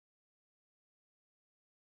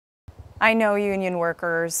I know union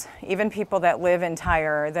workers, even people that live in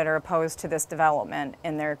Tyre, that are opposed to this development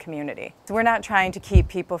in their community. So we're not trying to keep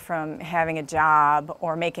people from having a job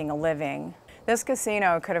or making a living. This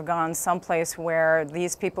casino could have gone someplace where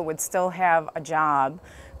these people would still have a job,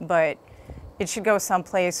 but it should go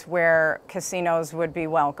someplace where casinos would be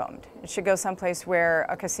welcomed. It should go someplace where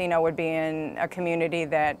a casino would be in a community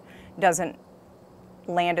that doesn't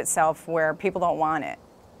land itself where people don't want it.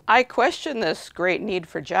 I question this great need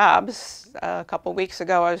for jobs. A couple weeks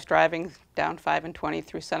ago I was driving down 5 and 20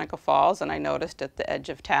 through Seneca Falls, and I noticed at the edge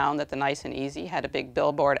of town that the Nice and Easy had a big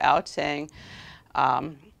billboard out saying,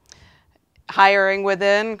 hiring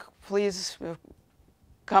within, please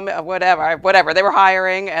come, whatever. They were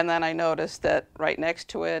hiring, and then I noticed that right next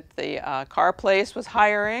to it the car place was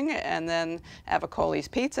hiring, and then Avicoli's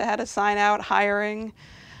Pizza had a sign out hiring.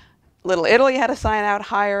 Little Italy had a sign out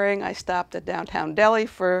hiring. I stopped at Downtown Deli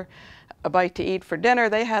for a bite to eat for dinner.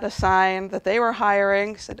 They had a sign that they were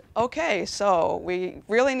hiring. I said, okay, so we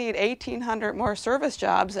really need 1,800 more service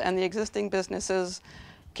jobs, and the existing businesses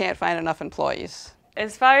can't find enough employees.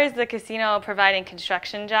 As far as the casino providing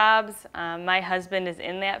construction jobs, my husband is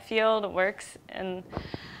in that field, works, and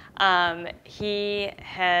he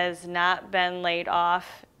has not been laid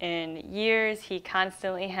off in years. He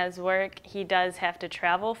constantly has work. He does have to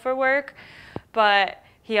travel for work, but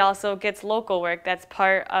he also gets local work. That's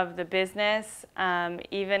part of the business.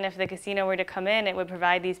 Even if the casino were to come in, it would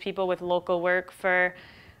provide these people with local work for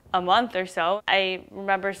a month or so. I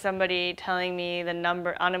remember somebody telling me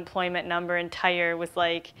the unemployment number in Tyre was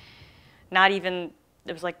like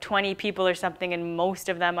it was like 20 people or something, and most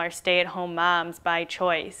of them are stay-at-home moms by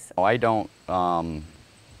choice. I don't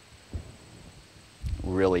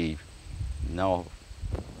really know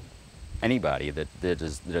anybody that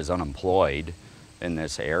is unemployed in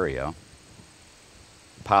this area,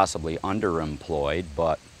 possibly underemployed,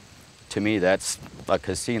 but to me that's, a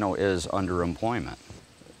casino is underemployment.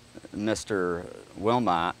 Mr.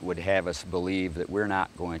 Wilmot would have us believe that we're not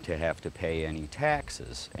going to have to pay any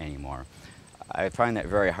taxes anymore. I find that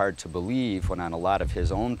very hard to believe when on a lot of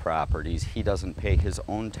his own properties he doesn't pay his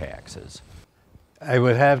own taxes. I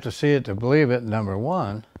would have to see it to believe it, number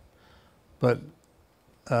one, but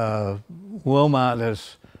Wilmot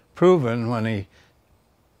has proven when he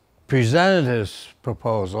presented his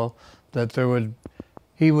proposal that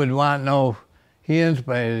he would want he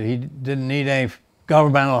intimated he didn't need any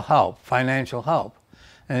governmental help, financial help,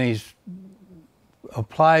 and he's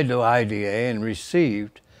applied to IDA and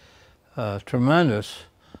received a tremendous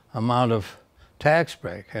amount of tax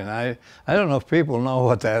break. And I don't know if people know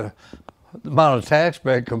what that amount of tax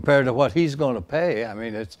break compared to what he's going to pay. I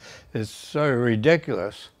mean, it's sort of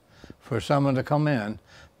ridiculous for someone to come in,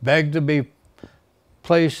 beg to be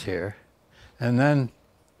placed here, and then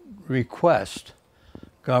request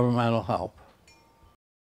governmental help.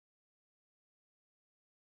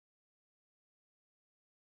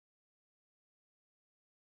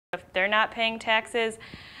 If they're not paying taxes,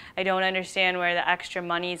 I don't understand where the extra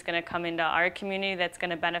money is going to come into our community that's going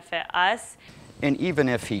to benefit us. And even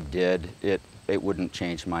if he did, it wouldn't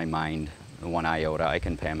change my mind one iota. I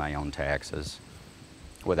can pay my own taxes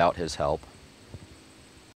without his help.